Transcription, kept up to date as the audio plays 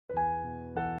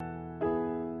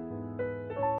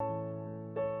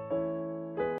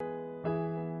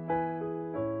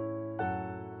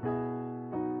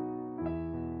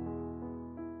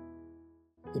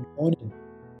Good morning,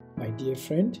 my dear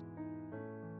friend.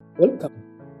 Welcome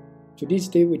to this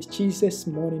Day with Jesus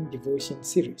morning devotion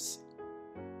series.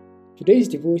 Today's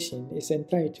devotion is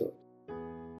entitled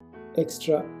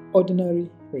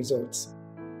Extraordinary Results.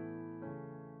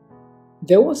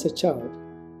 There was a child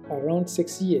around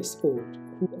 6 years old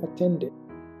who attended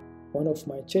one of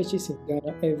my churches in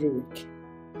Ghana every week.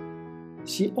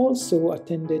 She also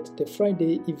attended the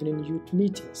Friday evening youth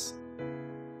meetings.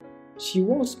 She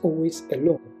was always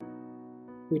alone,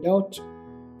 without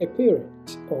a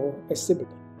parent or a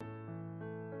sibling.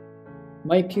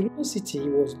 My curiosity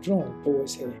was drawn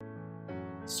towards her,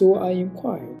 so I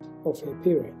inquired of her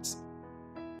parents.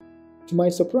 To my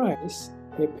surprise,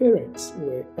 her parents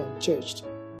were unchurched.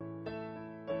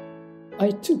 I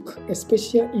took a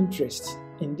special interest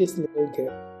in this little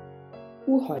girl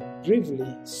who had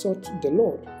bravely sought the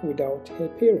Lord without her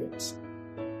parents.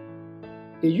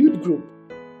 The youth group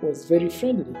was very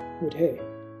friendly with her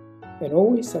and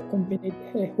always accompanied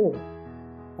her home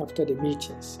after the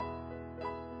meetings.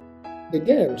 The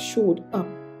girl showed up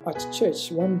at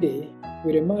church one day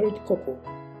with a married couple.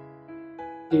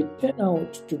 They turned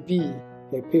out to be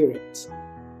her parents.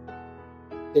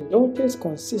 The daughter's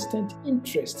consistent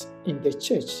interest in the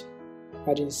church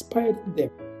had inspired them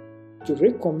to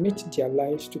recommit their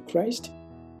lives to Christ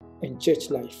and church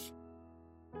life.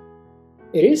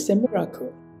 It is a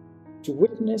miracle to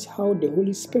witness how the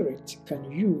Holy Spirit can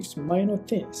use minor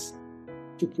things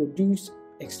to produce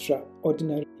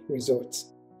extraordinary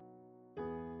results.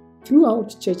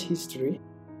 Throughout church history,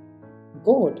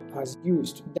 God has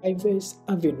used diverse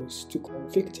avenues to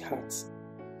convict hearts.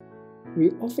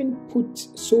 We often put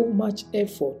so much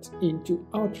effort into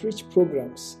outreach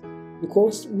programs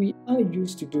because we are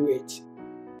used to do it.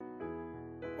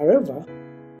 However,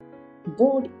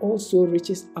 God also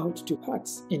reaches out to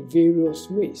hearts in various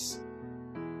ways.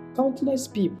 Countless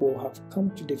people have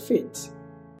come to the faith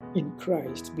in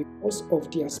Christ because of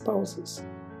their spouses,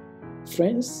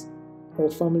 friends,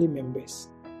 or family members.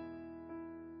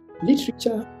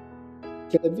 Literature,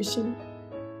 television,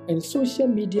 and social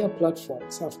media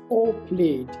platforms have all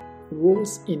played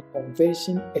roles in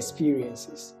conversion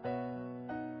experiences.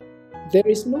 There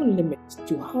is no limit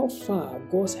to how far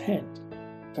God's hand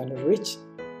can reach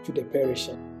to the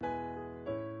perishing.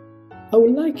 I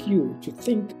would like you to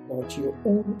think about your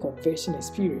own conversion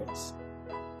experience.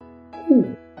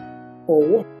 Who or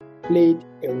what played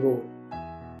a role?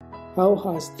 How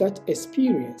has that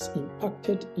experience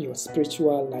impacted your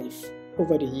spiritual life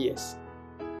over the years?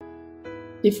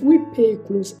 If we pay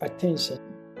close attention,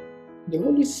 the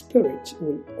Holy Spirit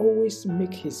will always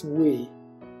make His way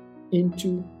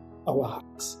into our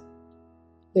hearts.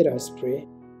 Let us pray.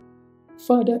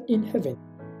 Father in heaven,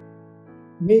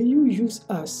 may you use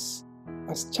us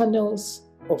as channels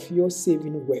of your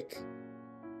saving work.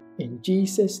 In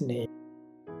Jesus' name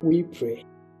we pray.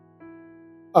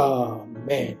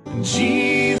 Amen.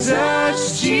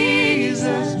 Jesus,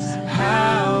 Jesus,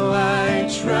 how I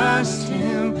trust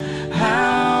Him,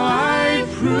 how I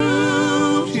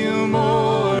proved Him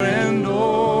more and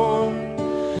more.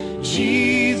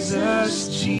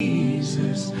 Jesus,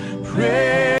 Jesus,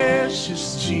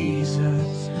 precious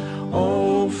Jesus,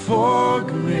 oh, for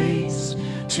grace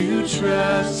to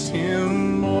trust Him